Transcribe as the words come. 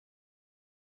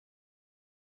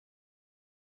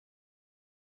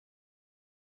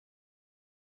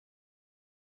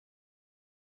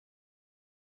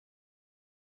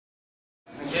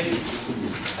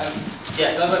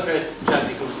So I work for a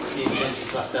charity called Community Energy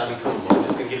Plus down in Cornwall. I'm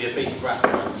just going to give you a big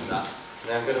background to that.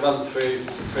 Now I'm going to run through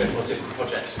some 3 or 4 different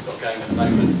projects we've got going at the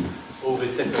moment, all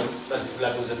with different relative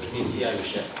levels of community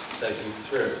ownership. So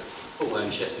through full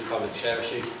ownership, through public share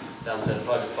issue, down to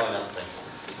private financing.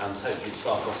 So hopefully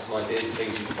spark off some ideas of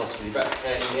things you could possibly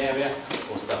replicate in the area,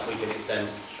 or stuff we can extend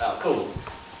out of Cornwall.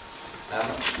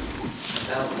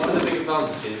 Now, one of the big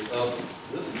advantages of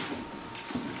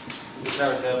the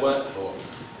charity I work for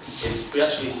is we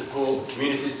actually support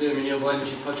communities doing renewable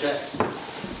energy projects.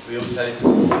 We also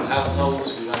support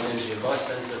households. We run an energy advice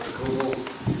centre for Cornwall.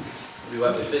 We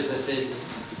work with businesses.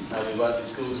 We work with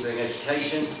schools doing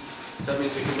education. So that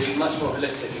means we can be much more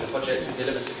holistic in the projects we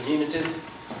deliver to communities.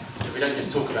 So we don't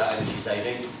just talk about energy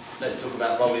saving. Let's talk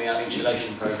about rolling out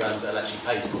insulation programmes that will actually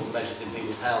pay towards measures in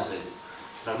people's houses.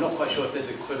 And I'm not quite sure if there's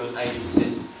equivalent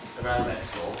agencies around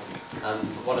Exmoor.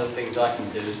 But one of the things I can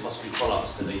do is possibly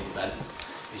follow-ups to these events,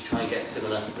 is try and get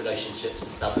similar relationships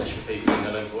established with people in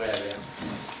the local area.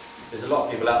 There's a lot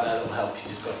of people out there that will help, you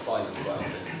just got to find them quite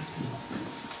often.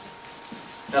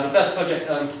 Now the first project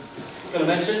I'm going to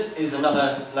mention is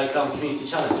another Low Carbon Community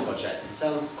Challenge project. It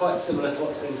sounds quite similar to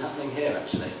what's been happening here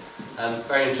actually.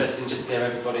 Very interesting just to hear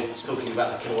everybody talking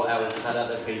about the kilowatt hours they've had out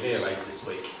their PV arrays this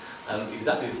week.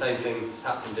 Exactly the same thing that's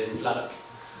happened in Lanark.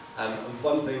 And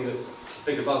one thing that's a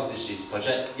big advantage to these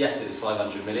projects, yes it was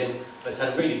 500 million, but it's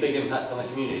had a really big impact on the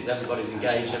communities. Everybody's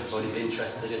engaged, everybody's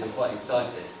interested and quite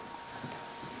excited.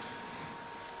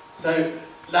 So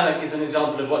Lanark is an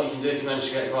example of what you can do if you manage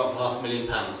to get a grant for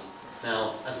 £500,000.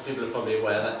 Now, as people are probably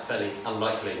aware, that's fairly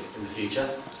unlikely in the future,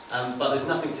 but there's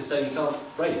nothing to say you can't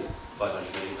raise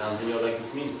 £500 million in your local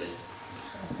community.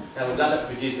 Now with Lanark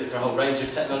we've used it for a whole range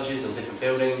of technologies on different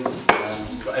buildings.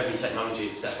 We've got every technology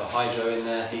except for hydro in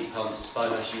there, heat pumps,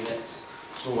 biomass units,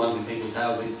 small ones in people's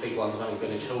houses, big ones running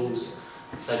village halls,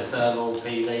 solar thermal,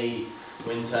 PV,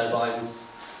 wind turbines.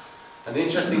 And the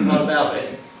interesting part about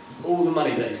it, all the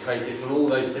money that is created from all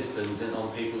those systems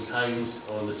on people's homes,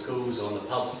 or on the schools, or on the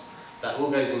pubs, that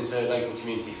all goes into a local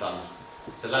community fund.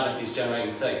 So Lanark is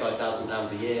generating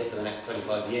 £35,000 a year for the next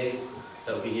 25 years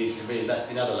that will be used to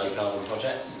reinvest in other low carbon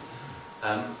projects,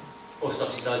 or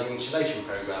subsidising insulation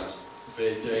programmes.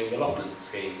 We're doing allotment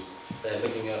schemes. They're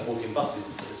looking at walking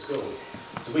buses for the school.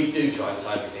 So we do try and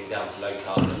tie everything down to low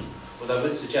carbon, although I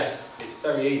would suggest it's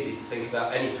very easy to think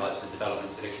about any types of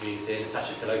developments in a community and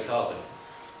attach it to low carbon.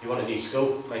 You want a new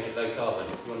school, make it low carbon.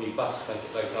 You want a new bus, make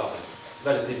it low carbon. It's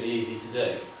relatively easy to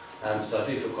do. So I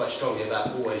do feel quite strongly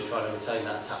about always trying to retain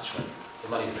that attachment. The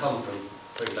money's come from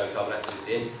putting low carbon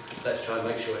activity in. Let's try and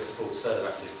make sure it supports further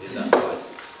activity of that type.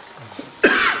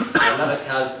 Lanark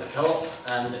has a co-op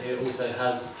and it also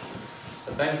has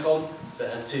a BENCOM, so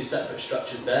it has 2 separate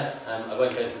structures there. I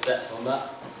won't go into depth on that.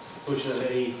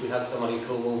 Fortunately, we have someone in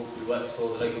Cornwall who works for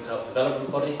the local co-op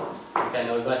development body. Again,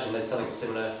 I imagine there's something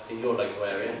similar in your local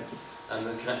area and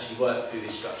that can actually work through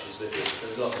these structures with you. So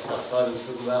there's a lot of stuff Simon's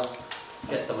talking about.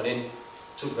 Get someone in,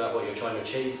 talk about what you're trying to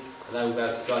achieve, and they will be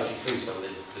able to guide you through some of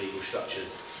these legal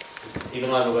structures. Because even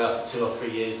I'm aware after 2 or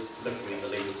 3 years looking at the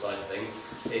legal side of things,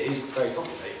 it is very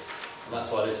complicated. And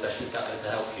that's why there's specialists out there to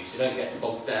help you, so you don't get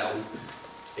bogged down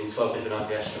in 12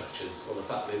 different IPS structures, or the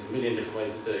fact that there's a million different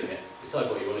ways of doing it. Decide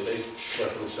what you want to do,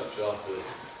 work on the structure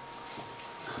afterwards.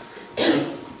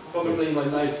 Probably my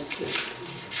most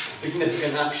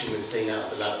significant action we've seen out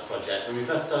of the Lanark project. When we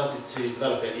first started to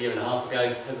develop it a year and a half ago,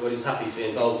 everybody was happy to be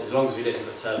involved as long as we didn't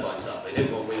put turbines up. They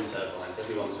didn't want wind turbines,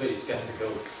 everyone was really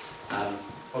sceptical.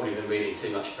 Probably been reading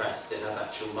too much press, didn't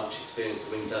have much experience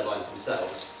with wind turbines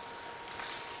themselves.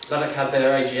 Lanark had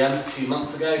their AGM a few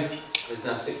months ago. There's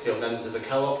now 60 odd members of the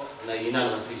co-op, and they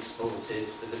unanimously supported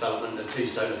the development of 2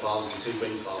 solar farms and 2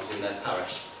 wind farms in their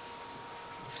parish.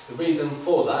 The reason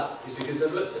for that is because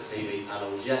they've looked at PV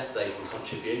panels. Yes, they can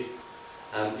contribute.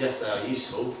 Yes, they are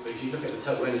useful, but if you look at the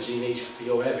total energy needs for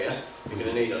your area, you're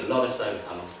going to need a lot of solar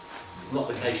panels. It's not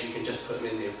the case you can just put them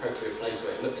in the appropriate place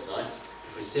where it looks nice.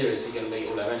 If we're seriously going to meet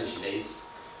all our energy needs,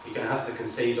 you're going to have to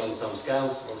concede on some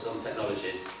scales or some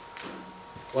technologies.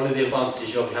 One of the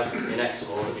advantages you'll have in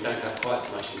Exmoor that we don't have quite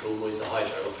so much in Cornwall is the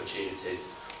hydro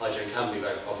opportunities. Hydro can be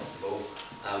very profitable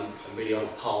and really on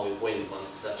par with wind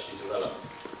once it's actually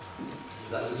developed.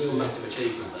 That's a real massive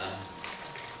achievement there.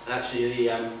 And actually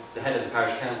the head of the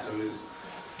parish council is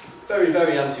very,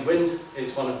 very anti-wind.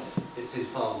 It's his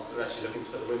farm that we're actually looking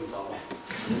to put the wind farm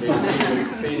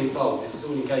on. Being involved, this is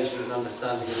all engagement and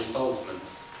understanding and involvement.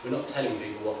 We're not telling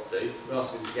people what to do, we're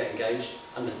asking them to get engaged,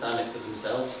 understand it for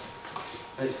themselves.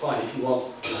 And it's fine, if you want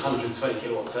 120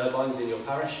 kilowatt turbines in your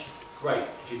parish, great.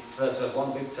 If you prefer to have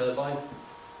one big turbine,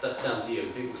 that's down to you.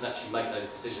 People can actually make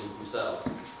those decisions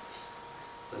themselves.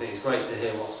 So I think it's great to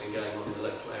hear what's been going on in the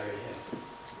local area here.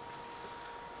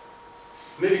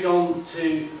 Moving on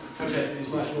to a project that is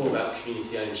much more about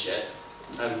community ownership.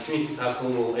 Community Power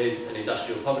Cornwall is an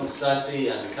industrial public society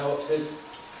and a cooperative.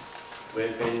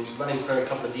 We've been running for a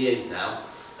couple of years now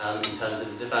in terms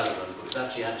of the development, but we've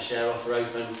actually had a share offer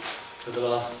open for the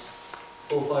last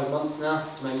 4 or 5 months now,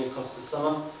 so mainly across the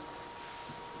summer.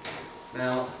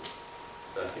 Now,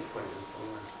 so I keep pointing this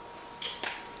somewhere.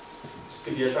 Just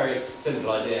give you a very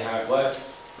simple idea how it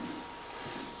works.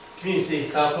 Community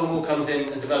Power Cornwall comes in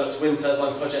and develops wind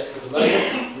turbine projects at the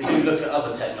moment. We do look at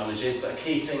other technologies, but a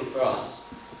key thing for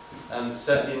us,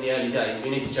 certainly in the early days, we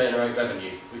need to generate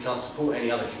revenue. We can't support any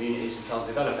other communities, we can't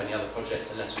develop any other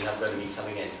projects unless we have revenue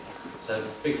coming in. So the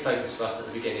big focus for us at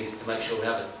the beginning is to make sure we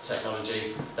have a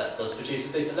technology that does produce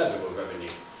a decent level of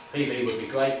revenue. PV would be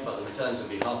great, but the returns would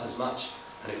be half as much,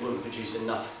 and it wouldn't produce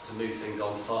enough to move things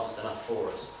on fast enough for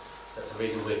us. So that's the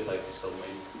reason we're focused on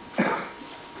wind.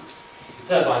 The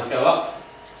turbines go up,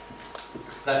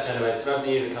 that generates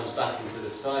revenue that comes back into the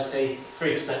society.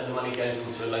 3% of the money goes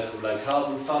into a local low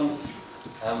carbon fund.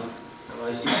 I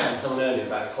was just chatting to someone earlier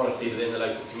about equality within the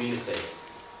local community.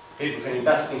 People can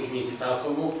invest in Community Power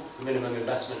Cornwall. It's a minimum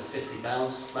investment of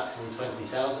 £50, maximum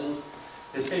 20,000.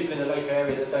 There's people in the local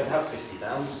area that don't have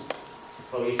 £50.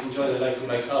 Well, you can join the local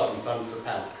low carbon fund for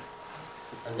 £1.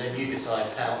 And then you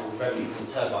decide how all revenue from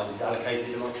the turbines is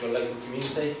allocated amongst your local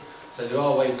community. So there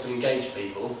are ways to engage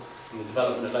people in the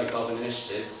development of low carbon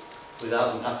initiatives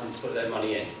without them having to put their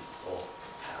money in, or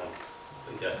pound,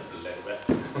 we dirty it a little bit.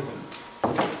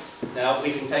 Now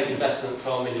we can take investment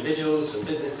from individuals, from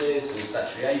businesses, from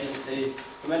statutory agencies,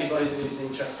 from anybody who's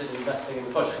interested in investing in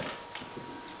the project.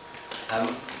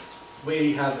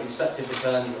 We have expected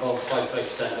returns of 5 to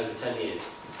 8% over 10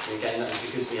 years. And again, that is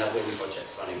because we have wind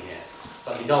projects running here.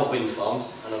 But these are wind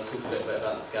farms, and I'll talk a little bit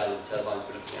about the scale of the turbines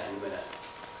we're looking at in a minute.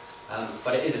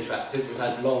 But it is attractive. We've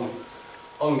had long,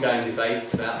 ongoing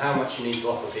debates about how much you need to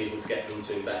offer people to get them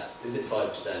to invest. Is it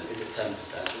 5%? Is it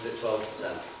 10%? Is it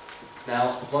 12%?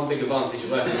 Now, one big advantage of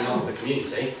working amongst the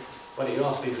community, why don't you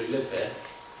ask people who live here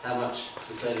how much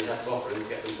return you have to offer them to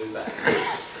get them to invest?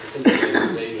 It's a simple thing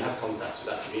to do. You have contacts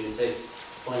with that community,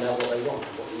 find out what they want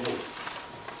and what you need.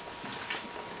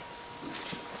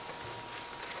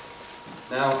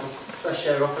 Now, fresh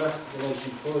share offer, as I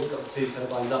mentioned before, has got 2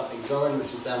 turbines up in Gorran,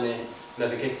 which is down near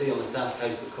Nethergitty on the south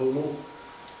coast of Cornwall.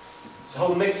 It's a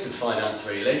whole mix of finance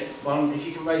really. One, if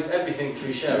you can raise everything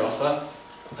through share offer,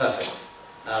 perfect.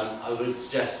 I would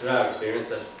suggest, through our experience,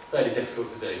 that's fairly difficult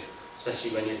to do,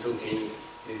 especially when you're talking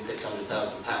nearly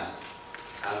 £600,000.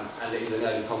 And it is an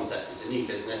early concept, it's a new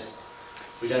business.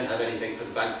 We don't have anything for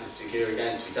the bank to secure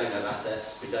against, we don't have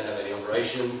assets, we don't have any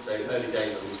operations, so early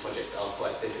days on these projects are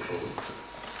quite difficult.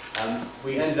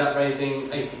 We ended up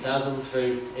raising 80,000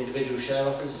 through individual share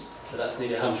offers, so that's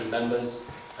nearly 100 members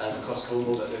across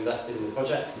Cornwall that have invested in the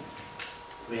project.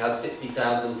 We had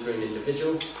 60,000 through an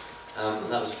individual,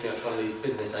 and that was pretty much one of these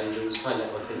business angels, high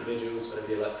net worth individuals,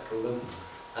 whatever you like to call them,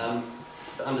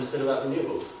 that understood about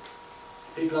renewables.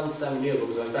 If people understand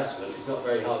renewables or investment, it's not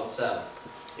very hard to sell.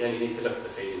 You only need to look at the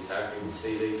feed-in tariff and you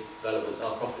see these developments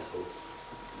are profitable.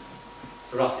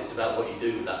 For us, it's about what you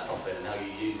do with that profit and how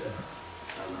you use it.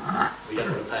 We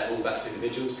don't want to pay it all back to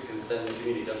individuals because then the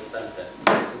community doesn't benefit.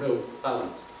 It's a real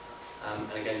balance. And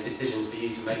again, decisions for you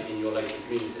to make in your local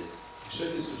communities. You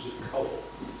said this was a co-op.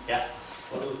 Yeah.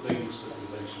 One of the things that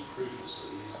we mentioned previously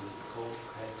is that the co-op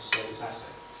can sell its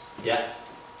asset. Yeah.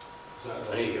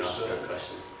 I knew you were going to ask that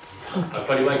question. I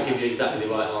probably won't give you exactly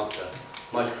the right answer.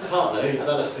 My partner, who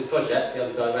develops this project, the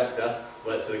other director,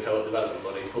 works for the co-op development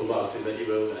body, Paul Martin, that you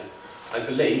will know. I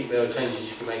believe there are changes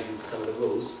you can make into some of the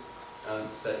rules.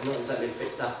 So it's not exactly a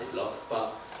fixed asset lock,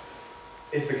 but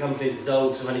if the company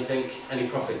dissolves or anything, any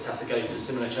profits have to go to a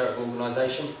similar charitable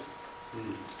organisation.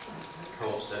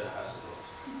 Co-ops don't have asset loss.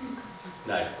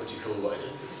 No, what do you call what I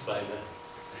just explained there?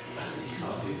 You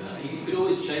can't do that. You could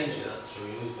always change it, that's true,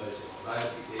 you always vote it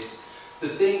on. It's, the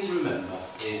thing to remember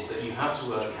is that you have to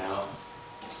work out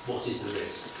what is the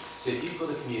risk. So if you've got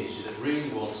a community that really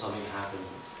wants something to happen,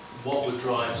 what would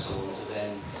drive someone to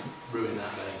then ruin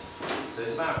that base? So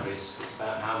it's about risk, it's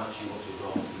about how much you want to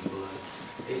draw people, and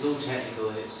it's all technical,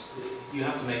 and you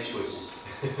have to make choices.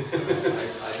 I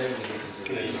don't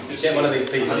think it's get one of these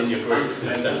people in your group.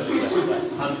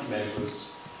 100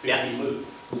 members, 50 move.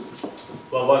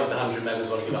 Well, why would the 100 members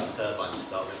want to give up the turbine to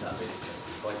start with? That'd be an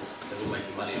interesting point. They're all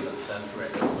making money on the return for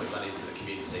it, they're all putting money into the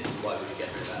community, so why would we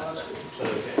get rid of that? So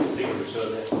they get a bigger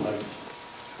return there.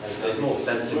 there's more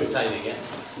sense in retaining it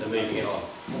than moving it on.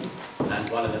 And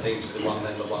one of the things with the one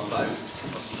member, one vote,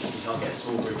 obviously you can't get a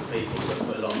small group of people that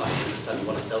put a lot of money in and suddenly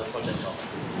want to sell the project off,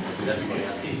 because everybody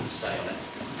has the equal say on it.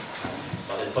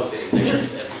 But there's positive and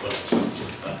negatives to everyone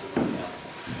structures that we're working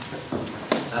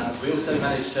out. We also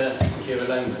managed to secure a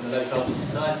loan from the Low Carbon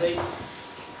Society.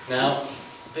 Now,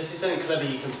 this is something clever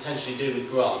you can potentially do with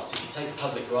grants. If you take a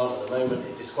public grant at the moment,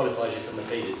 it disqualifies you from the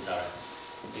feed-in tariff.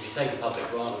 If you take a public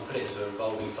grant and put it into a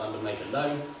revolving fund and make a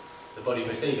loan, the body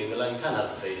receiving the loan can have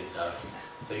the feed-in tariff.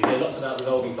 So you hear lots about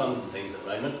revolving funds and things at the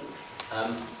moment.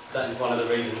 That is one of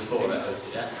the reasons for it, I would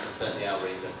suggest. That's certainly our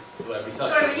reason. So where we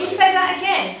Sorry, will you say that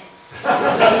again?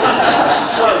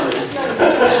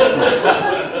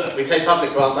 We take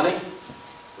public grant money.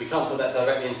 We can't put that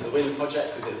directly into the wind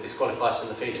project because it disqualifies from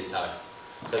the feed-in tariff.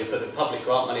 So we put the public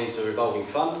grant money into a revolving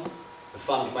fund. The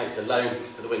fund makes a loan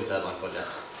to the wind turbine project.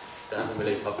 So that's a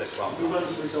relief public grant. Who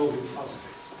runs the revolving fund?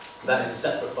 That is a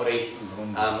separate body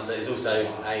that is also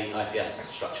a IPS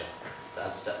structure. That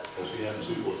has a separate board. We have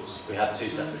two ones. We have two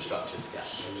separate structures, yeah.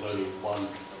 There's only one.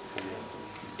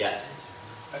 Yeah.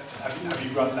 Have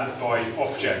you run that by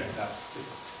Ofgem, that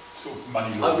sort of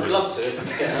money I would laundering? love to if I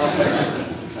could get an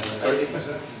answer. Sorry,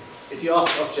 if you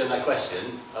ask Ofgem that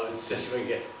question, I would suggest you won't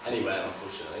get anywhere,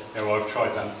 unfortunately. Yeah, well, I've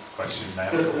tried that question, they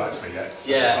haven't got back to me yet.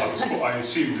 So Yeah. I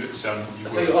assumed it was you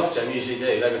I'll tell you what Ofgem usually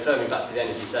do, they refer me back to the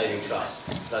Energy Saving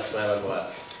Trust. That's where I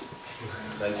work.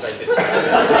 So it's very difficult.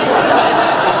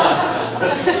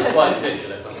 It's quite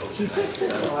ridiculous, unfortunately.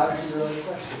 So,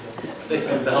 this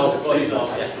is the whole body's on,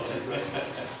 yeah.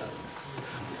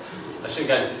 I shouldn't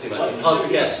go into too much. It's hard to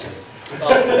get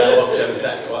answers out of Ofgem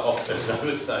deck quite often, I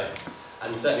would say.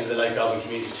 And certainly with the Low Carbon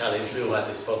Communities Challenge, we all had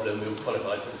this problem. We all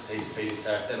qualified for the feed-in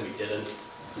tariff, then we didn't.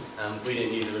 We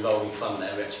didn't use a revolving fund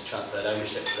there, we actually transferred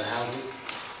ownership to the houses.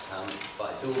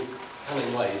 But it's all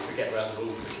cunning ways to get around the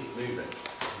rules that keep moving.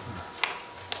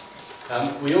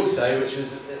 We also, which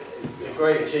was a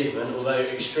great achievement, although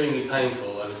extremely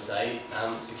painful, I would say,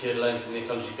 secured a loan from the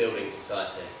Ecology Building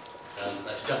Society.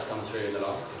 That's just come through in the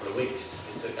last couple of weeks.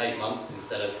 It took 8 months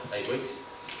instead of 8 weeks.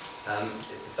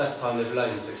 It's the first time they've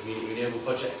loaned to community renewable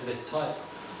projects of this type.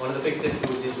 One of the big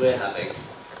difficulties we're having,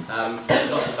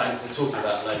 lots of banks are talking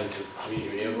about loaning to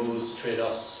community renewables,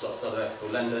 Triodos, lots of other ethical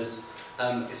lenders.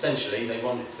 Essentially, they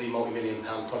want it to be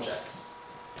multi-million-pound projects.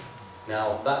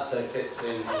 Now, that so fits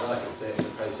in, as I can see it, with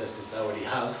the processes they already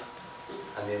have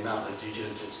and the amount of due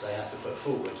diligence they have to put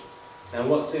forward. Now,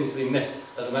 what seems to be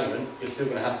missed at the moment, you're still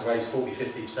going to have to raise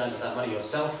 40–50% of that money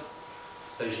yourself.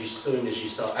 So as soon as you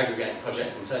start aggregating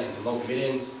projects and turning into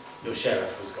multi-millions, your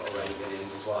sheriff has got to raise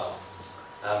millions as well.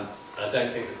 And I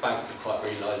don't think the banks have quite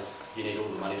realised you need all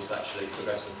the money to actually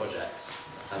progress the projects.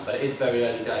 But it is very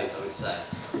early days, I would say.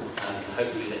 And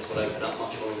hopefully this will open up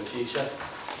much more in the future.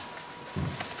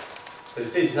 So the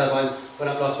 2 turbines went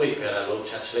up last week. We had our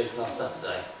launch actually, last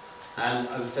Saturday. And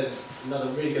I would say another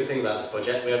really good thing about this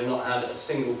project, we have not had a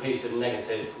single piece of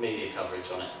negative media coverage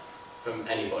on it from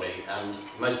anybody. And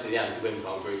most of the anti-wind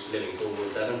farm groups live in Cornwall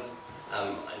and Devon.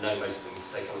 I know most of them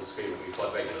stay on the screen with me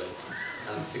quite regularly.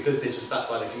 Because this was backed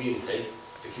by the community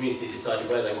decided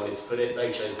where they wanted to put it.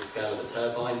 They chose the scale of the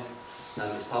turbine.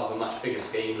 It's part of a much bigger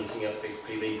scheme looking at big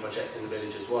PV projects in the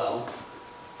village as well.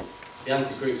 The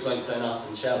anti-groups won't turn up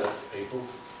and shout at people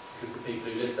because the people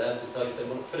who live there decided they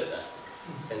want to put it there.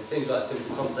 And it seems like a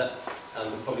simple concept,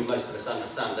 and probably most of us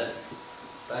understand it,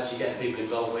 but actually getting people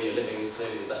involved where you're living is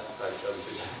clearly the best approach, I would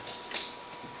suggest.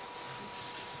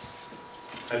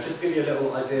 I'll just give you a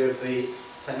little idea of the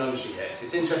technology here. So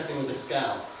it's interesting with the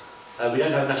scale. We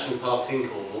don't have national parks in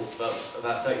Cornwall, but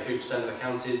about 33% of the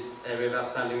county's area of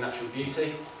outstanding natural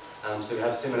beauty. So we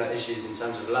have similar issues in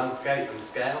terms of landscape and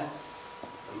scale.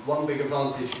 One big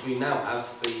advantage we now have,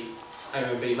 the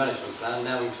AONB management plan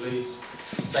now includes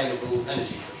sustainable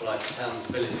energy supply to towns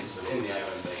and villages within the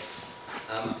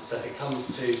AONB. So if it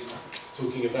comes to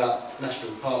talking about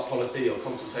national park policy or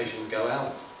consultations go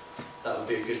out, that would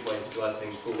be a good way to drive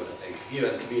things forward, I think. If you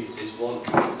as communities want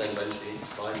sustainable energy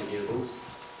supply and renewables,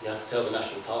 you have to tell the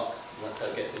national parks, and that's how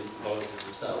it gets into the policies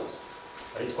themselves.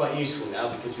 But it's quite useful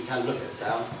now because we can look at a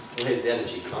town, well here's the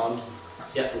energy demand,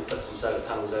 yep, we'll put some solar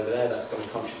panels over there, that's going to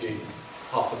contribute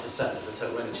 0.5% of the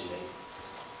total energy need.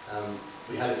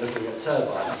 We had it looking at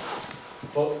turbines.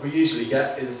 What we usually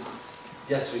get is,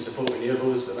 yes, we support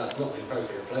renewables, but that's not the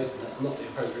appropriate place and that's not the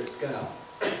appropriate scale.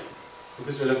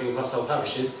 Because we're looking across whole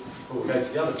parishes, we'll go to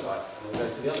the other side and we'll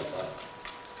go to the other side.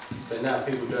 So now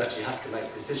people do actually have to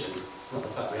make decisions. It's not the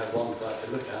fact we have one site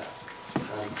to look at.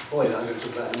 Boiler, I'm going to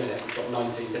talk about in a minute, we've got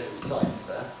 19 different sites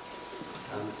there.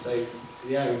 So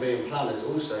the AONB and planners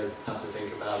also have to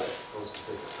think about it more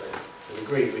specifically. We've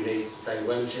agreed we need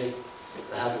sustainable energy,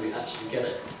 So how do we actually get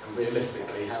it? And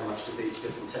realistically, how much does each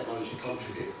different technology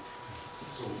contribute?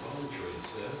 It's all palm trees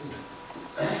there, isn't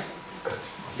it?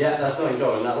 Yeah, that's not in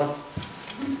Goring, that one.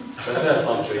 But there are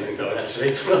palm trees in Goring,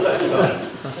 actually, from that side.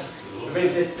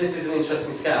 This is an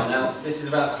interesting scale. Now, this is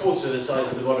about a quarter of the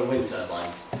size of the modern wind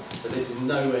turbines. So this is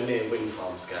nowhere near wind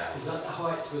farm scale. Is that the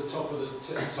height to the top of the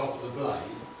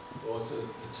blade, or to the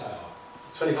tower?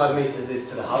 25 metres is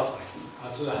to the hub,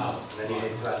 To the hub. and then you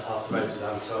need to add half the rotor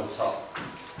diameter on top.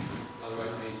 Another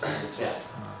 8 metres on the top. Yeah.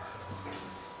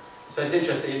 So it's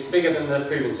interesting, it's bigger than the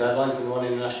proven turbines and the one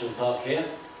in the National Park here.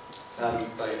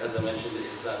 But as I mentioned,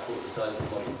 it's about a quarter the size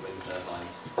of modern wind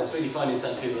turbines. So it's really finding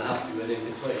something people are happy with in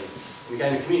between. And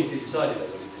again, the community decided they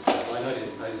wanted this turbine. I didn't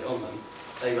impose it on them.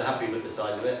 They were happy with the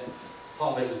size of it.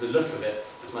 Part of it was the look of it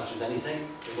as much as anything.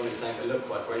 They wanted something that looked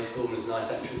quite graceful and was a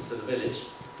nice entrance to the village.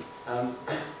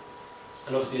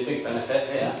 And obviously a big benefit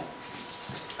here,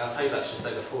 payback's just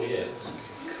over 4 years.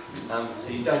 So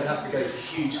you don't have to go to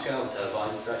huge scale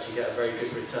turbines to actually get a very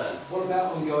good return. What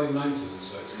about ongoing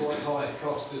maintenance? So it's quite high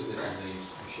cost, isn't it, on these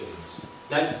machines?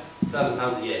 No,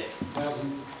 £1,000 a year.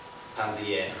 £1,000? A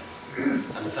year.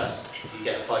 And the first, you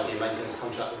get a 5-year maintenance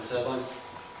contract with the turbines.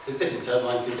 There's different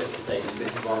turbines do different things.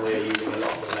 This is one we're using a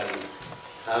lot at the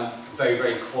moment. Very,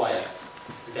 very quiet.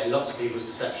 Again, lots of people's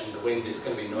perceptions of wind, it's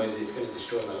going to be noisy, it's going to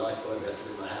destroy my life, I won't be able to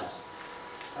live in my house.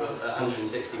 But at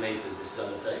 160 metres, this is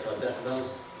under 35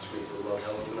 decibels, which meets all the World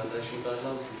Health Organisation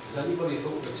guidelines. Has anybody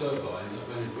thought of a turbine that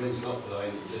when the wind's not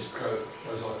blowing, it just goes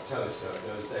like a telescope,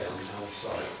 goes down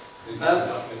outside?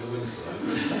 Up in the wind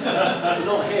blowing?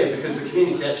 Not here, because the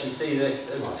community actually see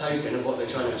this as a token of what they're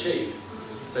trying to achieve.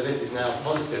 So this is now a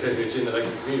positive image in the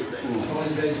local community. How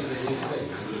invented a new thing?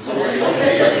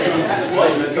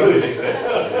 That doesn't exist.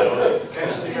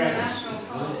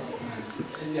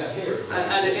 Yeah, here.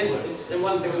 And it is, and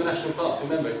one thing with the national parks,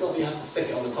 remember, it's not that you have to stick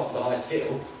it on the top of the highest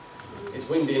hill. It's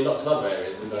windy in lots of other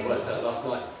areas, as I worked out last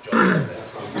night.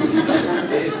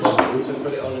 It is possible to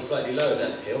put it on a slightly lower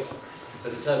hill. So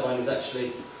the turbine is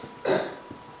actually,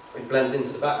 it blends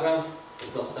into the background.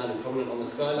 It's not standing prominent on the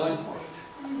skyline.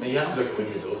 Now you have to look at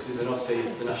wind resources, and obviously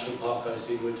the national park, I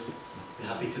assume, would be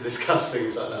happy to discuss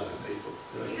things like that with people.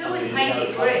 You can always paint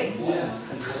it green. Yeah.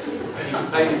 You can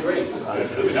paint it green.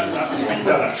 That's been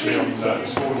done actually on the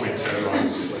smaller wind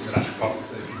turbines in the national park,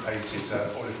 because they've been painted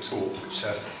olive taupe, which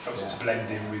helps to blend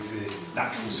in with the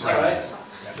natural surroundings.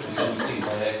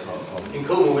 In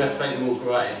Cornwall, we have to paint them all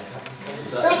grey.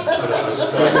 So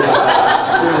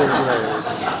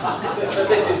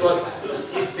this is what's,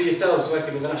 for yourselves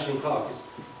working with the national park,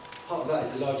 part of that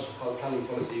is a large part of planning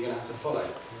policy you're going to have to follow.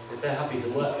 If they're happy to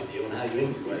work with you on how you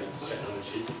integrate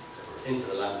technologies into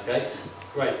the landscape,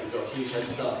 great, you've got a huge head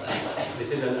start there.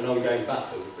 This isn't an ongoing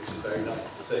battle, which is very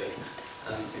nice to see.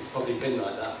 It's probably been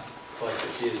like that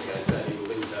 5-6 years ago, certainly with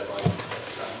wind turbines.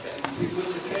 You put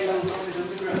the cable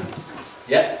underground?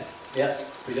 Yeah,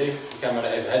 we do. You can run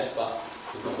it overhead, but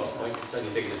there's not a lot of point. It's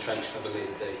only digging a trench a couple of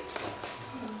metres deep. So.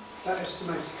 That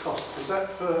estimated cost, is that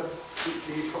for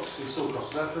the approximate install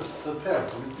cost? Is that for the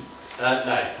parent?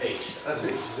 No, each. That's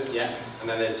each, is it? Yeah, and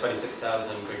then there's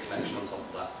 26,000 grid connection on top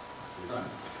of that. Right.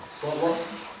 What?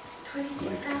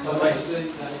 26,000. Oh, wait.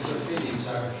 That's the feed-in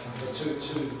tariff for two.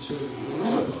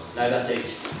 No, that's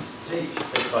each. Each.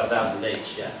 65,000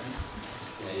 each, yeah.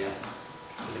 Yeah.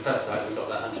 So the first side, we've got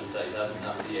that £130,000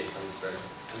 a year coming through.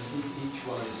 And each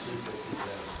one is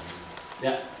 250,000.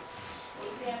 Yeah.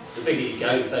 The bigger you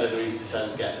go, the better the easy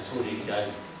returns get. The smaller you go,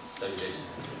 they reduce.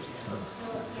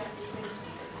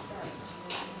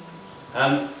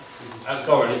 At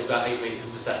Gorin, it's about 8 metres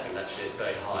per second, actually, it's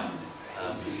very high.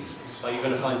 But you're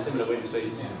going to find similar wind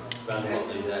speeds around a lot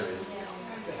of these areas.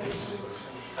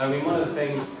 I mean, one of the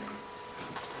things,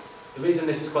 the reason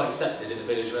this is quite accepted in the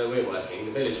village where we're working,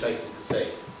 the village faces the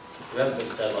sea. So we haven't put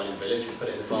the turbine in the village, we've put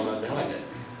it in the farmland behind it.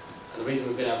 And the reason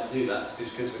we've been able to do that is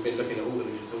because we've been looking at all the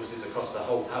resources across the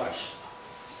whole parish.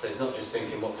 So it's not just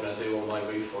thinking, what can I do on my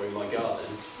roof or in my garden?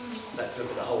 Let's look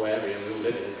at the whole area we all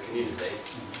live in as a community,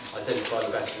 identify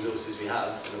the best resources we have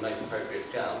and the most appropriate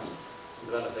scales, and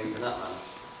develop things in that manner.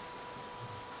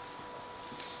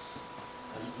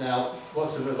 Now,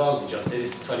 what's the advantage of? See,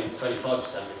 this is 20 to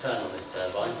 25% return on this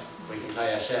turbine. We can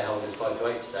pay our shareholders 5 to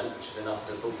 8%, which is enough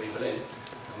to pull people in.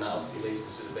 And that obviously leaves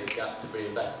us with a big gap to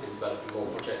reinvest in developing more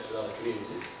projects with other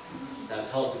communities. Now,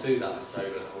 it's hard to do that with solar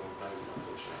at the moment,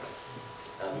 unfortunately.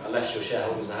 Unless your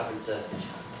shareholders are happy to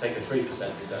take a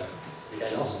 3% return.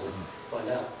 Again, obstacle, find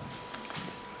out.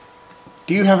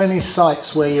 Do you have any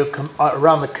sites where you're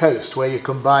around the coast where you're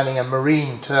combining a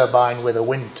marine turbine with a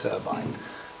wind turbine?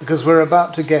 Because we're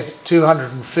about to get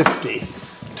 250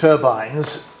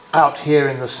 turbines out here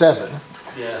in the Severn,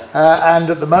 Yeah. And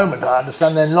at the moment, I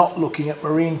understand they're not looking at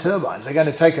marine turbines. They're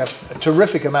going to take a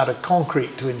terrific amount of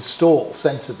concrete to install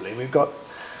sensibly. We've got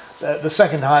the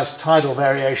second highest tidal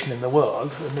variation in the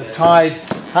world, and the tide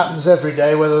happens every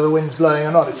day whether the wind's blowing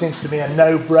or not. It seems to be a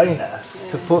no-brainer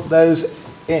to put those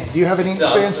in. Do you have any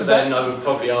experience of that? Then I would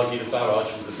probably argue the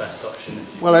barrage was the best option.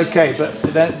 If you Well, okay, but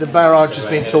the barrage has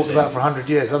been talked about for 100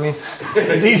 years. I mean,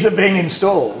 these are being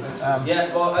installed.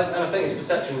 Yeah, well, and I think it's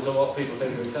perceptions of what people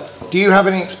think are acceptable. Do you have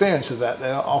any experience of that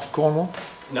there off Cornwall?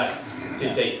 No, it's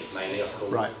too deep, mainly off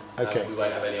Cornwall. Right, okay. We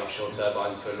won't have any offshore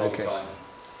turbines for a long time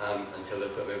until they're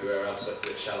put everywhere else where it's a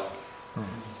bit shallow.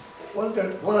 What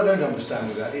I don't understand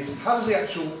with that is how does the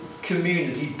actual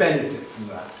community benefit from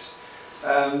that?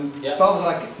 Farmers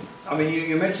like, I mean,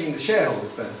 you're mentioning the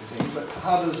shareholders benefiting, but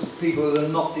how does people that are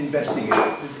not investing in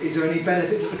it, is there any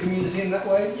benefit to the community in that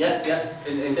way? Yeah,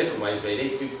 in different ways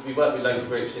really. We work with local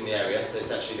groups in the area, so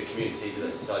it's actually the community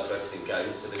that decides where everything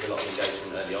goes, so there's a lot of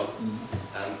engagement early on.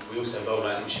 We also roll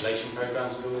out insulation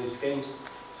programmes with all these schemes,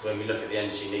 so when we look at the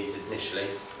energy needs initially,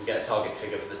 we get a target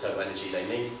figure for the total energy they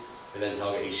need. We then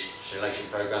target insulation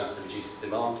programmes to reduce the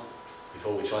demand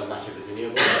before we try and match it with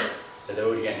renewables. So they're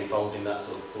already getting involved in that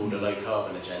sort of broader low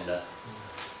carbon agenda.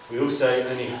 We also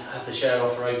only had the share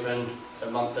offer open a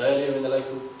month earlier in the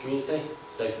local community.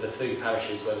 So for the 3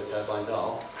 parishes where the turbines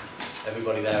are,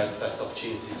 everybody there had the first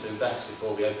opportunity to invest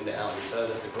before we opened it out any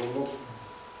further to Cornwall.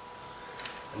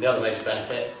 And the other major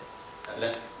benefit,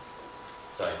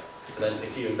 so then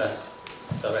if you invest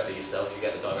directly yourself, you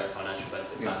get the direct financial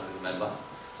benefit back as a member.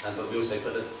 But we also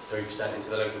put the 3% into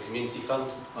the local community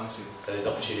fund. I see. So there's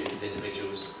opportunities as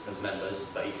individuals, as members,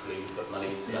 but equally we put money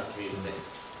into that community.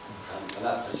 And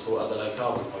that's to support other low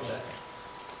carbon projects.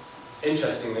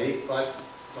 Interestingly, my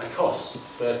cost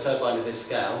for a turbine of this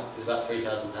scale is about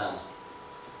 £3,000.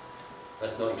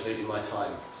 That's not including my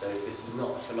time. So this is not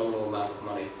a phenomenal amount of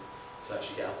money to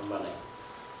actually get up and running.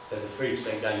 So the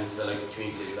 3% going into the local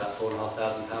community is about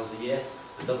 £4,500 a year.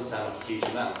 It doesn't sound like a huge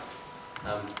amount.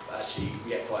 Actually, you can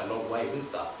get quite a long way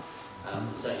with that.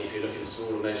 Certainly if you're looking at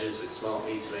smaller measures with smart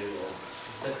metering or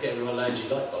let's get everyone low energy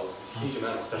light bulbs, there's a huge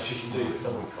amount of stuff you can do that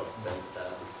doesn't cost tens of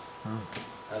thousands.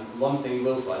 One thing you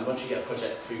will find, once you get a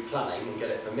project through planning and get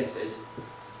it permitted,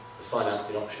 the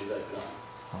financing options open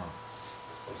up.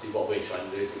 Obviously what we're trying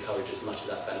to do is encourage as much of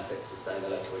that benefit to stay in the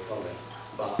local economy.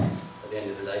 But at the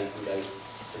end of the day, you can go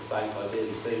to the bank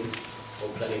ideally soon, or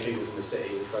plenty of people from the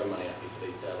city will throw money at you for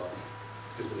these turbines,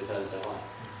 because the return's so high.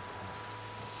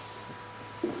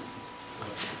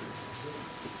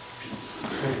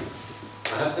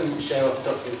 I have some share off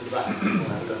documents at the back if you want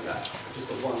to have a look at. I've just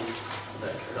got one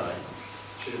look, sorry.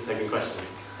 Should have taken questions.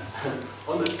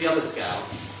 On the other scale,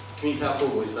 Community Power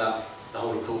Cornwall is about the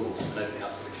whole of Cornwall and opening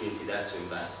up to the community there to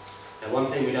invest. Now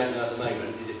one thing we don't know at the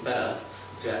moment is it better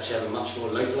to actually have a much more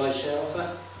localised share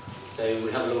offer. So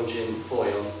we have a launch in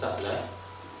Foy on Saturday.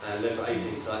 And they've got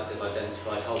 18 sites, they've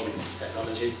identified whole mix of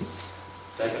technologies.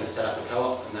 They're going to set up a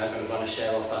co-op and they're going to run a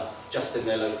share offer just in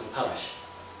their local parish.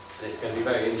 And it's going to be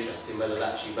very interesting whether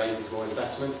that actually raises more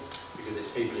investment, because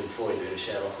it's people in Foy doing a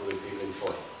share offer with people in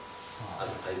Foy,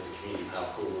 as opposed to Community Power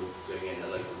Cornwall doing it in a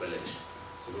local village.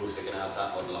 So we're also going to have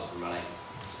that model up and running.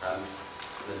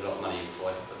 There's a lot of money in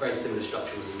Foy, but very similar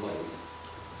structures and models.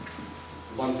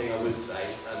 One thing I would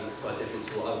say, and it's quite different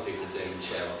to what other people are doing with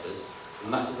share offers, the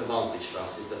massive advantage for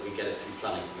us is that we get it through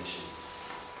planning permission.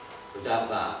 Without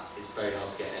that, it's very hard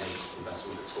to get any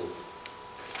investment at all.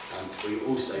 We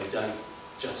also don't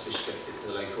just restrict it to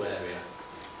the local area,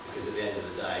 because at the end of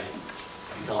the day,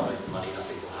 if you can't raise the money,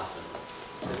 nothing will happen.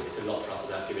 So it's a lot for us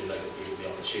about giving local people the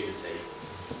opportunity.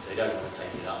 If they don't want to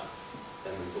take it up,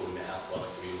 then we're broadening it out to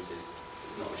other communities, so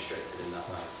it's not restricted in that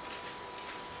way.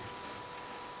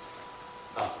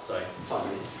 Oh, sorry,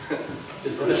 finally.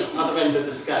 Just on the other end of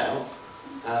the scale,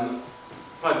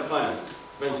 private finance,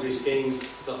 rental roof schemes,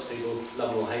 lots of people love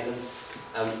them or hate them.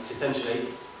 Essentially,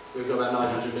 we've got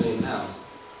about £900 million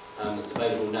that's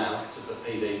available now to put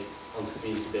PV onto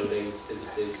community buildings,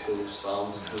 businesses, schools,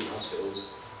 farms,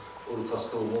 hospitals, all across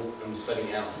Cornwall, and we're spreading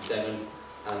it out to Devon,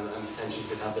 and potentially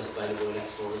could have this available in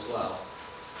Exmoor as well.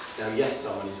 Now, yes,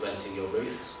 someone is renting your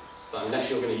roof, but unless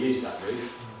you're going to use that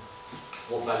roof,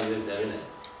 what value is there in it?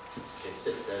 It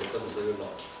sits there, it doesn't do a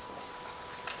lot.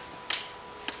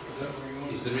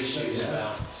 Is there issues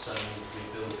about selling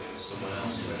your building to someone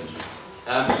else?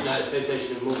 No, the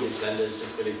Association of Mortgage Lenders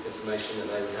just released information that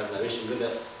they would have no issue with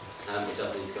it. It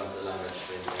does need to go to the land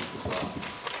registry and things as well.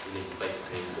 You need to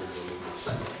basically inform your mortgage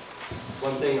lender.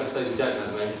 One thing I suppose we don't know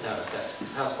at the moment is how it affects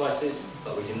house prices,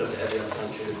 but we can look at every other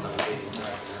country that's done a big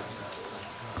tariff and how it affects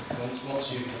it.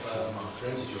 Once you've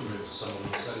rented your roof to someone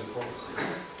who's selling property,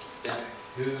 yeah.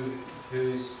 who are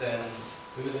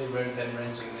they then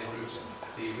renting their groups on?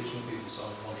 The original people who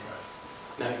signed the contract.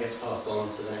 Now it gets passed on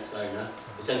to the next owner.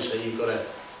 Essentially,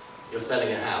 you're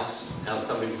selling a house. Now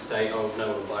some people say, oh, no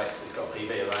one will buy it because it's got a PV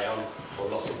array on, or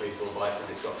lots of people will buy it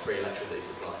because it's got free electricity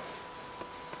supply.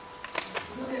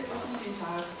 Look at the heating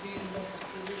tower, if you invest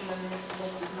the original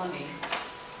invested money,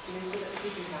 do they still get the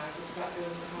heating tower, or does that go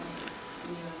in the house?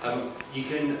 You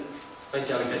can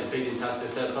basically allocate the feed-in tower to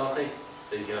a third party,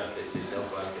 so you can allocate it to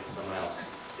yourself or allocate it to someone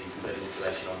else. So you can put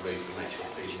installation on roof and make sure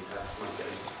the feed-in tower money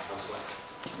goes elsewhere.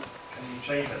 Can you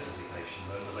change that designation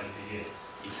though in the later year?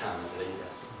 You can, I believe,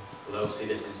 yes. Although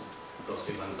obviously lots of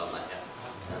people haven't done that yet.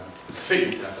 The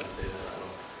feed-in tower doesn't do that at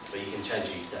all. But you can change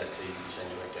who you set it to, you can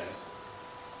change where it goes.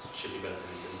 So it should be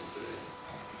relatively simple to do.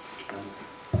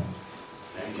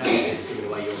 You can see it's giving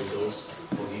away your resource,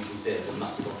 or you can see it as a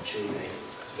massive opportunity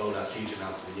to roll out huge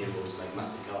amounts of renewables and make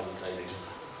massive carbon savings.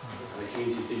 And the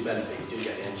communities do benefit, you do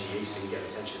get the energy use and you get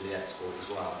potentially the export as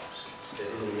well. So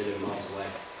it isn't a million miles away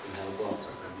from how the grant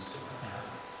programme is.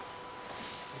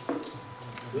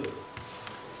 Good.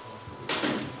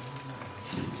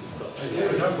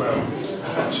 Well,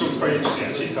 I'm sure it's very interesting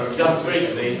actually. So just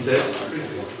briefly to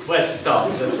where to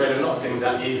start. So I've thrown a lot of things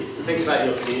at you. Think about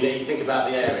your community, think about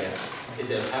the area. Is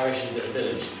it a parish, is it a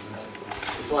village?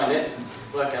 Define it,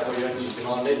 work out what your energy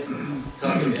demand is,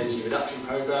 target the energy reduction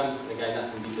programmes, and again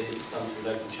that can be done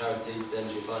through local charities,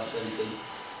 energy advice centres,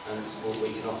 and support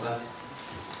we can offer.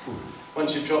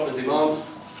 Once you've dropped the demand,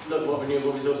 look what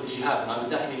renewable resources you have, and I would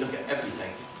definitely look at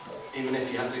everything. Even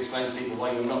if you have to explain to people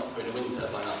why you're not putting a wind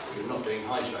turbine up, or you're not doing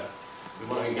hydro. We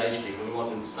want to engage people, we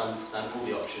want them to understand all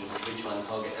the options, we try and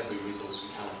target every resource we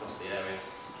can across the area.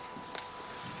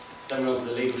 Then we're on to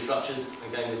the legal structures.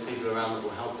 Again, there's people around that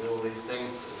will help with all these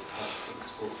things, help put the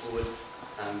support forward.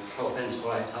 Co-op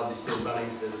Enterprise Hub is still running,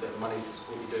 so there's a bit of money to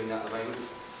support you doing that at the moment.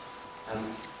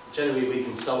 Generally, we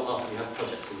consult after we have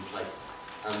projects in place.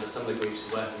 But some of the groups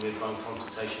we're working with run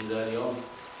consultations early on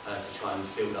to try and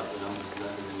build up the numbers of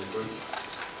members in the group.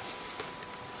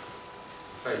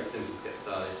 Very simple to get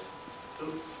started.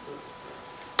 Ooh.